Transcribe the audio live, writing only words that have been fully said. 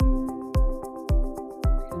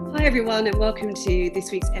Hi everyone, and welcome to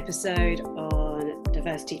this week's episode on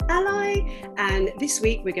Diversity Ally. And this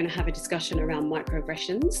week we're going to have a discussion around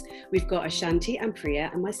microaggressions. We've got Ashanti and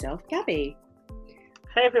Priya and myself, Gabby.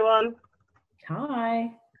 Hey everyone.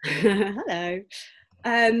 Hi. Hello.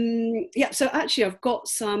 So actually I've got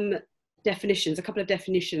some definitions, a couple of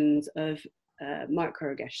definitions of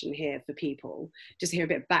microaggression here for people, just to hear a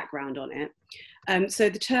bit of background on it. So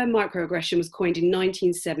the term microaggression was coined in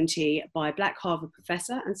 1970 by Black Harvard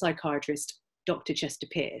professor and psychiatrist Dr. Chester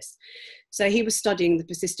Pierce. So he was studying the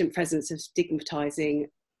persistent presence of stigmatizing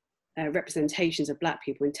representations of Black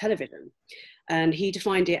people in television. And he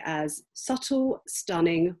defined it as subtle,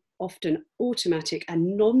 stunning, often automatic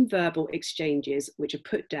and non-verbal exchanges which are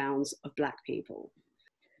put downs of Black people.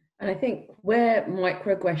 And I think where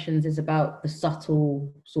microaggressions is about the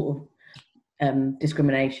subtle sort of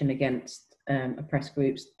discrimination against oppressed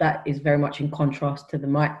groups, that is very much in contrast to the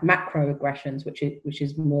macroaggressions, which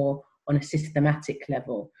is more on a systematic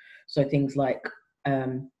level. So things like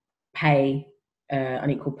pay,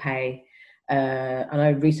 unequal pay. I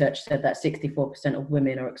know research said that 64% of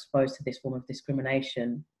women are exposed to this form of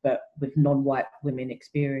discrimination, but with non-white women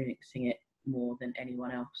experiencing it more than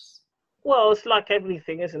anyone else. Well, it's like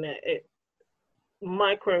everything, isn't it?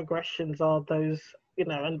 Microaggressions are those,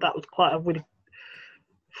 and that was quite a really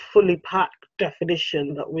fully packed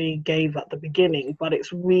definition that we gave at the beginning, but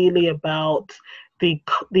it's really about the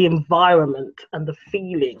environment and the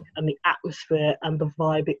feeling and the atmosphere and the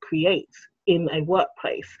vibe it creates in a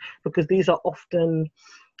workplace, because these are often,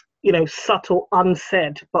 subtle,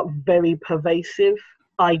 unsaid, but very pervasive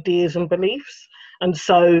ideas and beliefs. And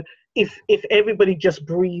so if everybody just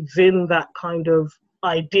breathes in that kind of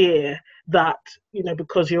idea that,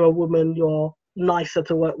 because you're a woman, you're nicer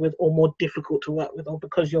to work with or more difficult to work with, or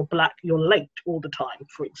because you're Black, you're late all the time,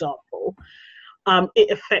 for example, it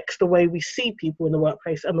affects the way we see people in the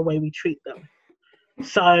workplace and the way we treat them.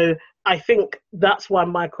 So I think that's why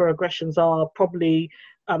microaggressions are probably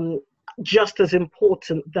just as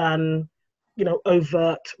important than,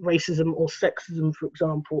 overt racism or sexism, for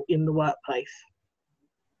example, in the workplace.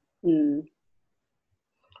 Mm.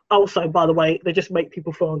 Also, by the way, they just make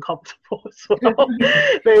people feel uncomfortable as well.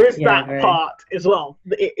 There is that part as well.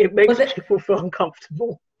 It makes people feel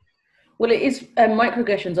uncomfortable. Well, it is.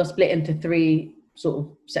 Microaggressions are split into three sort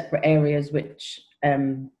of separate areas, which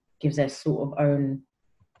gives their sort of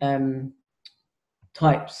own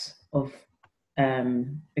types of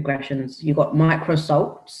aggressions. You've got micro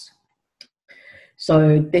assaults.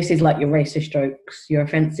 So this is like your racist jokes, your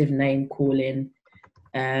offensive name calling,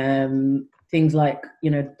 things like,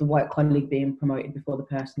 the white colleague being promoted before the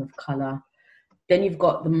person of colour. Then you've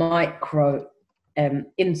got the micro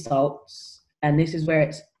insults, and this is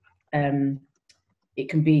where it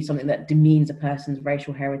can be something that demeans a person's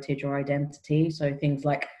racial heritage or identity. So things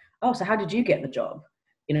like, oh, so how did you get the job?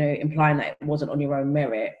 Implying that it wasn't on your own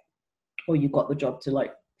merit, or you got the job to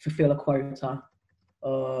like fulfill a quota.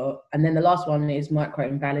 And then the last one is micro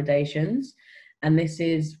invalidations, and this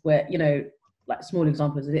is where, like small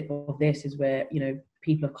examples of this is where,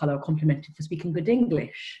 people of colour are complimented for speaking good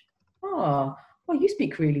English. Oh, well, you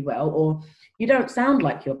speak really well, or you don't sound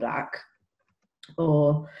like you're Black.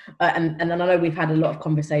 Or, and then I know we've had a lot of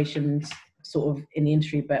conversations sort of in the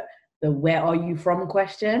industry, but the where are you from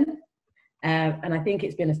question. And I think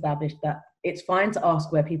it's been established that it's fine to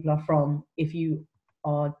ask where people are from if you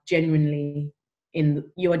are genuine in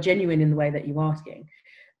the way that you're asking.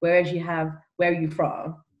 Whereas you have, where are you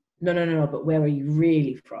from? No, but where are you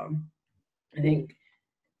really from? I think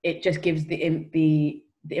it just gives the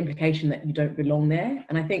implication that you don't belong there.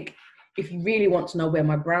 And I think if you really want to know where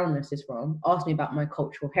my brownness is from, ask me about my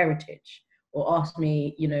cultural heritage, or ask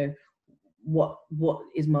me, what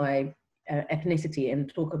is my ethnicity,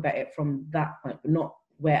 and talk about it from that point, but not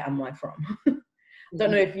where am I from. I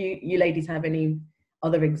don't know if you ladies have any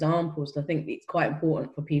other examples. I think it's quite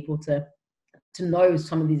important for people to know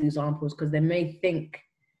some of these examples, because they may think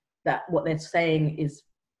that what they're saying is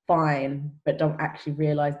fine, but don't actually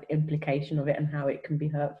realize the implication of it and how it can be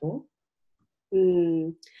hurtful.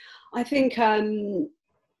 I think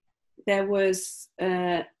there was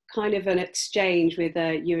kind of an exchange with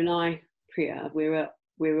you and I, Priya. We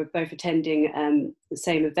were both attending the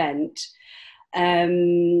same event,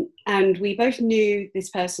 and we both knew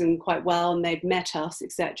this person quite well, and they'd met us,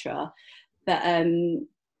 etc. But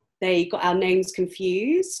they got our names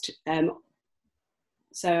confused.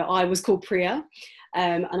 So I was called Priya,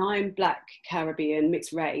 and I'm Black, Caribbean,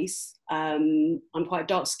 mixed race. I'm quite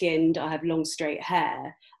dark skinned. I have long straight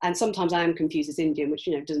hair, and sometimes I am confused as Indian, which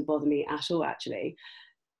doesn't bother me at all actually.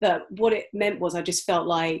 But what it meant was I just felt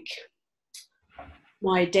like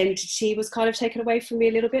my identity was kind of taken away from me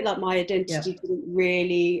a little bit. Like my identity Yeah. didn't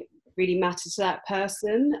really matter to that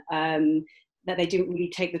person. That they didn't really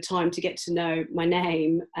take the time to get to know my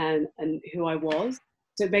name and who I was.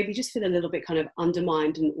 So it made me just feel a little bit kind of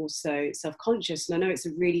undermined and also self-conscious. And I know it's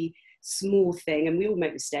a really small thing, and we all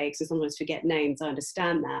make mistakes and sometimes forget names. I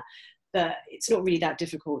understand that, but it's not really that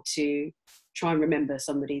difficult to try and remember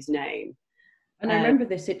somebody's name. And I remember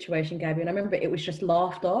this situation, Gabby, and I remember it was just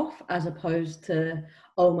laughed off as opposed to,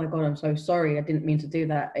 oh my God, I'm so sorry, I didn't mean to do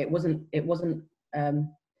that. It wasn't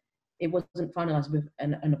finalized with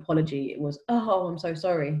an apology. It was, oh, I'm so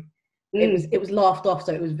sorry. It was laughed off.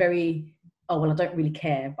 So it was very, oh, well, I don't really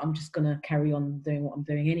care, but I'm just going to carry on doing what I'm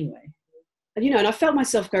doing anyway. And, and I felt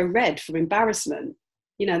myself go red from embarrassment.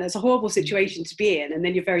 That's a horrible situation to be in. And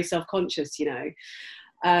then you're very self-conscious,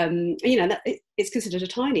 it's considered a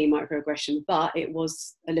tiny microaggression, but it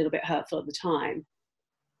was a little bit hurtful at the time.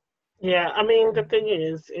 Yeah, I mean, the thing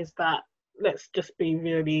is that, let's just be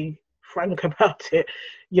really frank about it,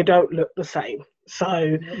 you don't look the same.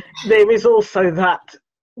 So there is also that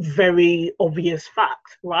very obvious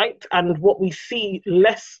fact, right? And what we see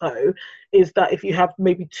less so is that if you have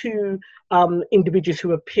maybe two individuals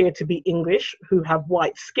who appear to be English, who have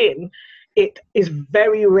white skin, it is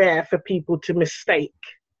very rare for people to mistake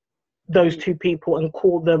those two people and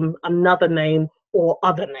call them another name or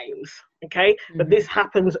other names, okay? But this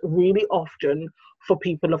happens really often for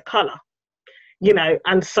people of color,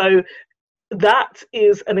 and so that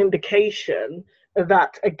is an indication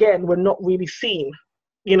that, again, we're not really seen,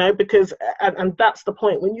 because, and that's the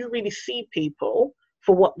point, when you really see people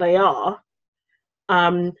for what they are,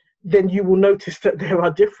 then you will notice that there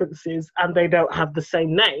are differences and they don't have the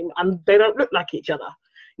same name and they don't look like each other.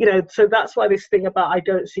 So that's why this thing about I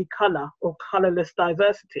don't see color or colorless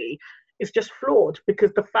diversity is just flawed,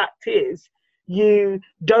 because the fact is you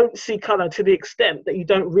don't see color to the extent that you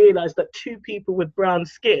don't realize that two people with brown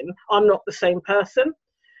skin are not the same person,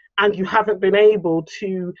 and you haven't been able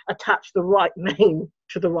to attach the right name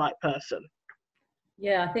to the right person.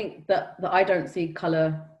 Yeah, I think that the I don't see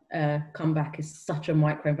color comeback is such a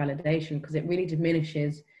micro validation, because it really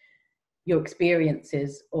diminishes your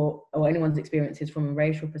experiences or anyone's experiences from a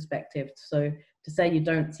racial perspective. So to say you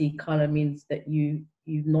don't see color means that you've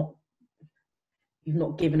not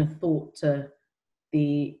given a thought to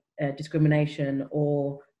the discrimination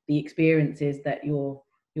or the experiences that your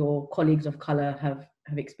colleagues of color have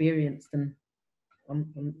experienced, and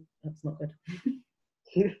that's not good.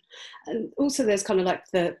 And also there's kind of like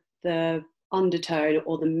the undertone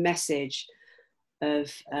or the message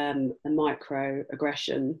of a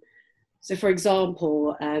microaggression. So for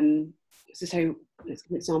example, let's give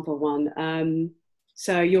an example one.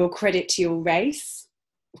 So your credit to your race.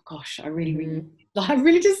 Oh, gosh, I really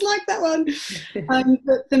dislike that one.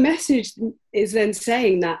 But the message is then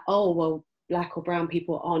saying that, oh, well, black or brown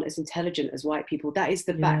people aren't as intelligent as white people. That is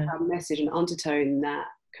the background message and undertone that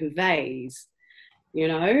conveys. You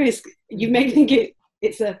may think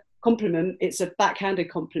it's a compliment, it's a backhanded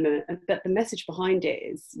compliment, but the message behind it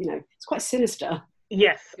is, it's quite sinister.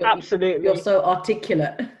 Yes, absolutely. You're so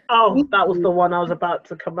articulate. Oh, that was the one I was about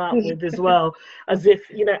to come out with as well. As if,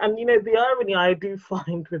 and the irony I do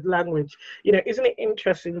find with language, isn't it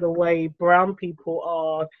interesting the way brown people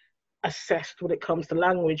are assessed when it comes to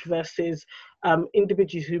language versus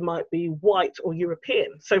individuals who might be white or European.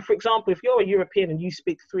 So for example, if you're a European and you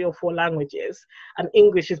speak 3 or 4 languages and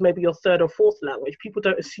English is maybe your 3rd or 4th language, people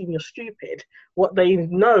don't assume you're stupid. What they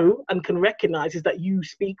know and can recognize is that you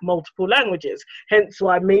speak multiple languages. Hence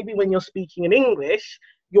why maybe when you're speaking in English,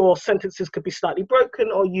 your sentences could be slightly broken,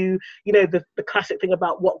 or the classic thing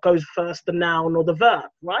about what goes first, the noun or the verb,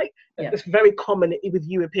 right? Yeah. It's very common with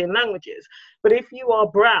European languages. But if you are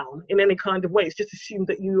brown in any kind of way, it's just assumed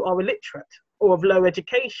that you are illiterate or of low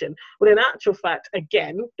education. When in actual fact,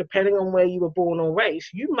 again, depending on where you were born or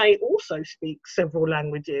raised, you may also speak several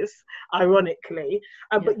languages, ironically,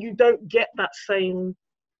 but you don't get that same,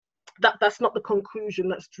 that's not the conclusion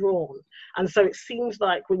that's drawn. And so it seems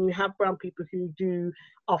like when you have brown people who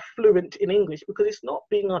are fluent in English, because it's not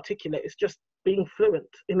being articulate, it's just being fluent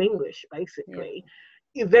in English, basically.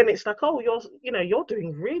 Yeah. Then it's like, oh, you're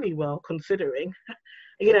doing really well considering,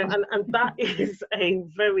 and that is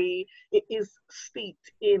it is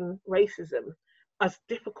steeped in racism, as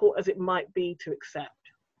difficult as it might be to accept.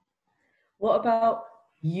 What about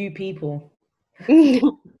you people?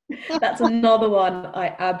 That's another one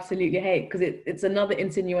I absolutely hate, because it's another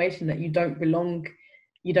insinuation that you don't belong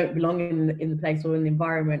in the place or in the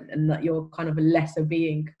environment, and that you're kind of a lesser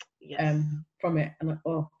being from it. And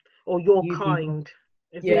or you're kind.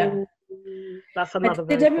 That's another.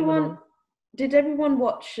 Did everyone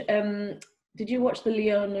watch did you watch the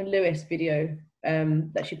Leona Lewis video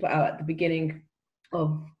that she put out at the beginning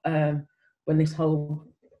of when this whole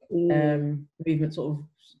movement sort of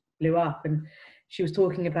blew up? And she was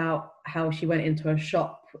talking about how she went into a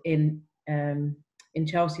shop in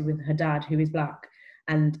Chelsea with her dad, who is black,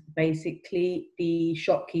 and basically the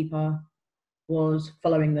shopkeeper was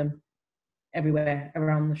following them everywhere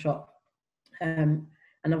around the shop, and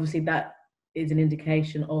obviously that is an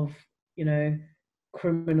indication of, you know,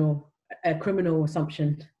 criminal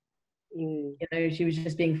assumption. You know, she was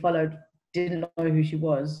just being followed, didn't know who she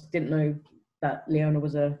was, didn't know that Leona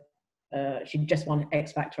was she just won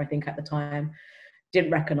X Factor, I think, at the time,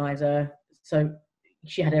 didn't recognize her, so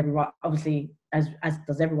she had every right, obviously, as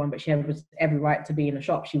does everyone, but she had every right to be in a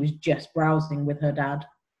shop. She was just browsing with her dad,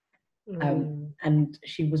 and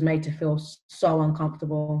she was made to feel so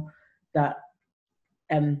uncomfortable that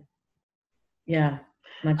yeah,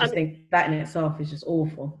 and I just think that in itself is just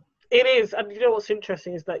awful. It is. And you know what's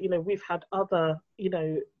interesting is that, you know, we've had other, you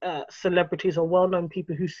know, celebrities or well-known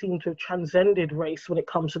people who seem to have transcended race when it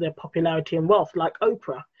comes to their popularity and wealth, like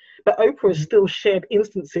Oprah. But Oprah has still shared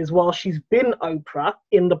instances while she's been Oprah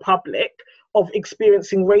in the public of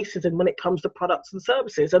experiencing racism when it comes to products and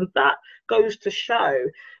services. And that goes to show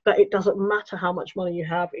that it doesn't matter how much money you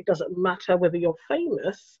have. It doesn't matter whether you're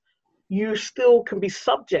famous. You still can be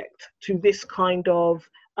subject to this kind of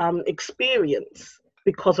experience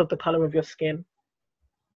because of the color of your skin.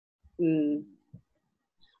 I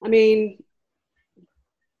mean,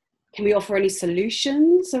 can we offer any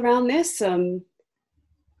solutions around this? Any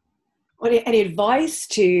advice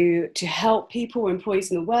to help people,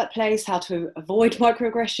 employees in the workplace, how to avoid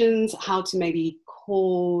microaggressions, how to maybe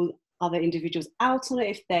call other individuals out on it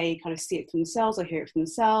if they kind of see it for themselves or hear it for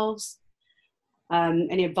themselves?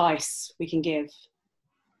 Any advice we can give?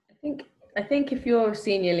 I think if you're a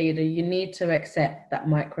senior leader, you need to accept that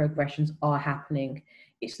microaggressions are happening.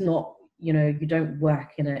 It's not, you know, you don't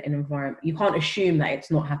work in an environment, you can't assume that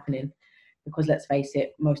it's not happening, because let's face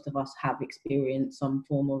it, most of us have experienced some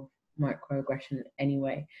form of microaggression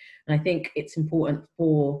anyway. And I think it's important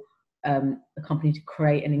for the company to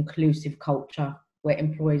create an inclusive culture where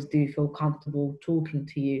employees do feel comfortable talking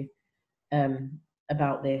to you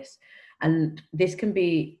about this. And this can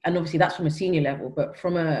be, and obviously that's from a senior level, but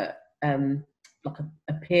from a like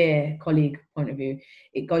a peer colleague point of view,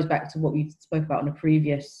 it goes back to what we spoke about on a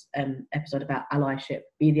previous episode about allyship.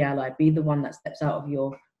 Be the ally, be the one that steps out of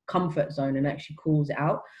your comfort zone and actually calls it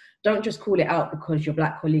out. Don't just call it out because your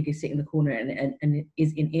black colleague is sitting in the corner and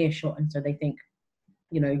is in earshot, and so they think,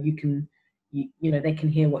 you know, you know, they can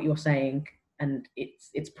hear what you're saying and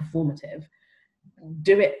it's performative.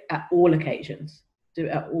 Do it at all occasions, do it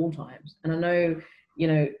at all times. And I know, you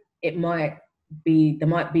know, there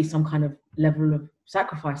might be some kind of level of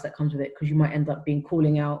sacrifice that comes with it, because you might end up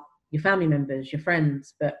calling out your family members, your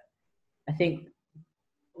friends, but I think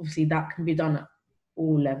obviously that can be done at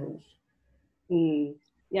all levels.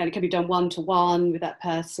 Yeah, it can be done one-to-one with that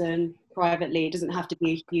person privately. It doesn't have to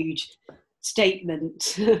be a huge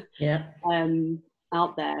statement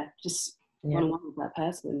out there. Just one-on-one with that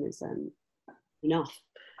person is enough.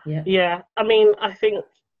 Yeah, I mean, I think,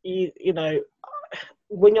 you know,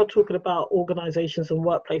 when you're talking about organizations and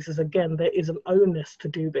workplaces, again, there is an onus to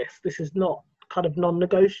do this. This is not kind of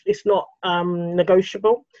non-negotiable. It's not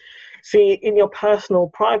negotiable. See, in your personal,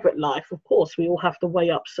 private life, of course, we all have to weigh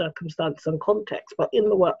up circumstance and context. But in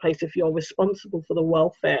the workplace, if you're responsible for the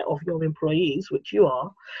welfare of your employees, which you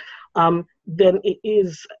are, then it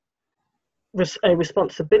is a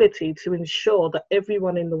responsibility to ensure that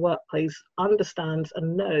everyone in the workplace understands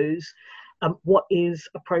and knows what is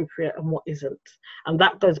appropriate and what isn't. And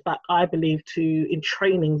that goes back, I believe, to in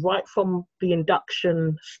training right from the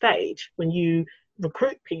induction stage. When you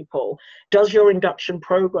recruit people, does your induction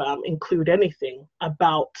program include anything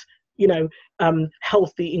about, you know,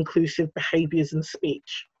 healthy, inclusive behaviors and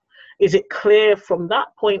speech? Is it clear from that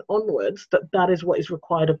point onwards that that is what is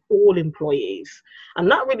required of all employees? And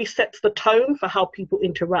that really sets the tone for how people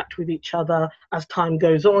interact with each other as time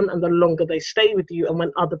goes on and the longer they stay with you and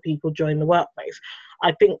when other people join the workplace.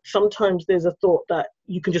 I think sometimes there's a thought that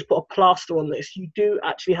you can just put a plaster on this. You do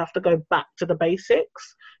actually have to go back to the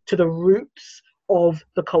basics, to the roots of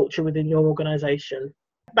the culture within your organization.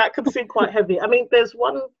 That can seem quite heavy. I mean, there's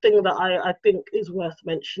one thing that I think is worth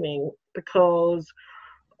mentioning, because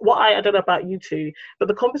I don't know about you two, but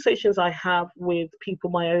the conversations I have with people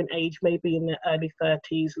my own age, maybe in their early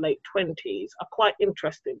 30s, late 20s, are quite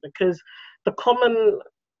interesting, because the common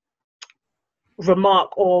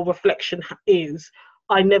remark or reflection is,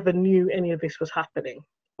 I never knew any of this was happening,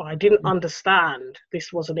 or I didn't understand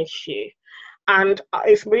this was an issue. And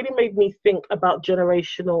it's really made me think about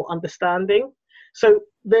generational understanding. So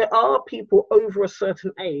there are people over a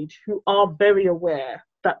certain age who are very aware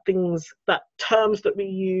that terms that we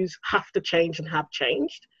use have to change and have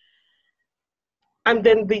changed. And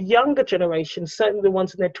then the younger generation, certainly the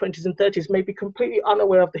ones in their 20s and 30s, may be completely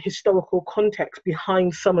unaware of the historical context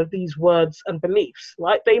behind some of these words and beliefs,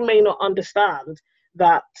 right? They may not understand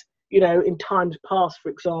that, in times past, for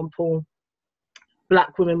example,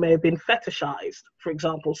 Black women may have been fetishized, for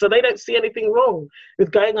example. So they don't see anything wrong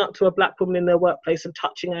with going up to a Black woman in their workplace and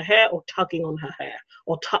touching her hair or tugging on her hair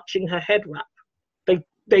or touching her head wrap.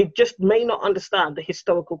 They just may not understand the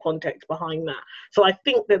historical context behind that. So I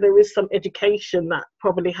think that there is some education that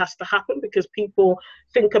probably has to happen, because people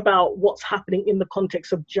think about what's happening in the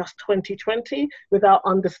context of just 2020 without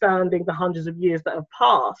understanding the hundreds of years that have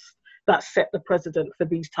passed that set the precedent for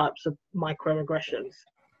these types of microaggressions.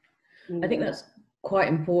 I think that's quite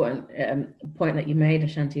important, point that you made,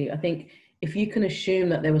 Ashanti. I think if you can assume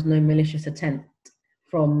that there was no malicious intent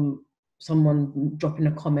from someone dropping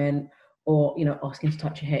a comment or asking to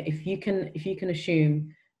touch your hair, if you can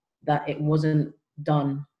assume that it wasn't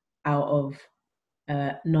done out of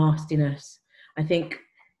nastiness, I think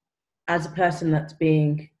as a person that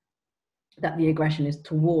the aggression is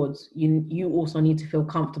towards, you also need to feel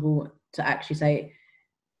comfortable to actually say,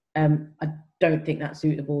 I don't think that's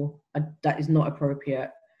suitable, that is not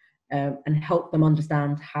appropriate, and help them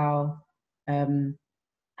understand how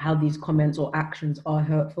these comments or actions are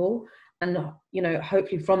hurtful. And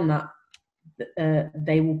hopefully from that,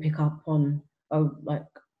 they will pick up on, I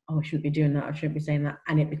shouldn't be doing that, I shouldn't be saying that,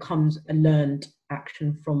 and it becomes a learned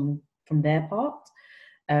action from their part.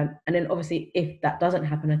 And then obviously if that doesn't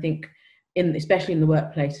happen, I think especially in the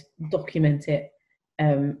workplace, document it,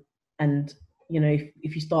 and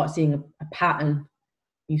if you start seeing a pattern,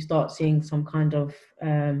 you start seeing some kind of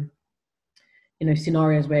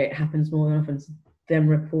scenarios where it happens more than often, then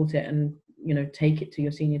report it and take it to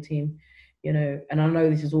your senior team. And I know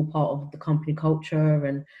this is all part of the company culture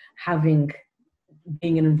and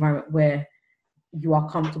being in an environment where you are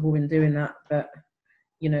comfortable in doing that. But,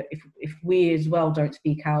 if we as well don't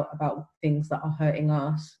speak out about things that are hurting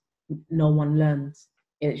us, no one learns.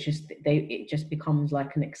 It just becomes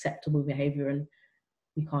like an acceptable behavior, and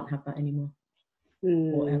we can't have that anymore.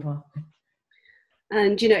 Whatever.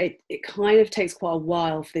 And, it kind of takes quite a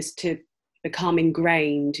while for this to become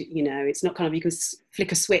ingrained. It's not kind of you can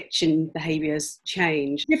flick a switch and behaviours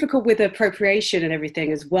change. Difficult with appropriation and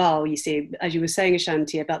everything as well. You see, as you were saying,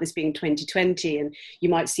 Ashanti, about this being 2020, and you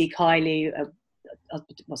might see Kylie,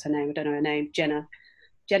 what's her name? I don't know her name. Jenna?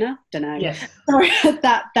 Don't know. Yes. Sorry,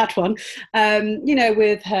 that one.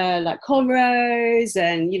 With her like cornrows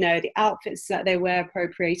and the outfits that they wear,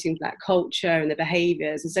 appropriating Black culture and the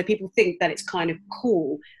behaviours, and so people think that it's kind of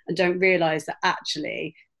cool and don't realise that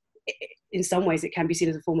actually, in some ways, it can be seen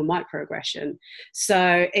as a form of microaggression.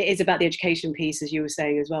 So it is about the education piece, as you were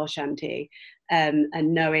saying as well, Shanti, and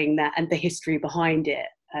knowing that and the history behind it,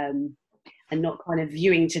 and not kind of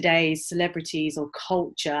viewing today's celebrities or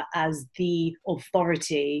culture as the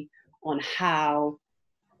authority on how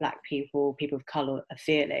Black people of colour are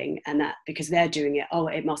feeling, and that because they're doing it,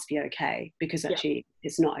 it must be okay, because actually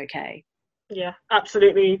it's not okay. Yeah,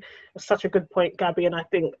 absolutely. Such a good point, Gabby. And I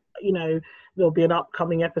think, there'll be an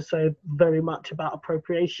upcoming episode very much about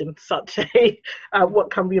appropriation, such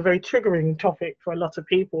what can be a very triggering topic for a lot of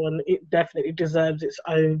people. And it definitely deserves its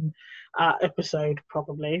own episode,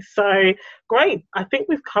 probably. So great. I think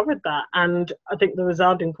we've covered that. And I think the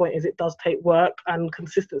resounding point is it does take work and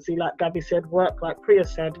consistency, like Gabby said, work, like Priya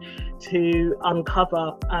said, to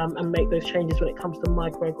uncover and make those changes when it comes to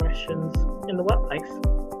microaggressions in the workplace.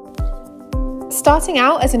 Starting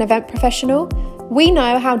out as an event professional, we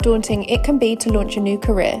know how daunting it can be to launch a new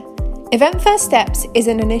career. Event First Steps is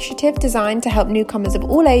an initiative designed to help newcomers of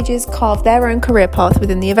all ages carve their own career path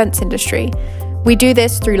within the events industry. We do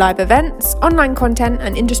this through live events, online content,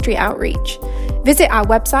 and industry outreach. Visit our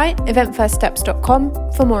website,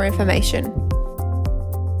 eventfirststeps.com, for more information.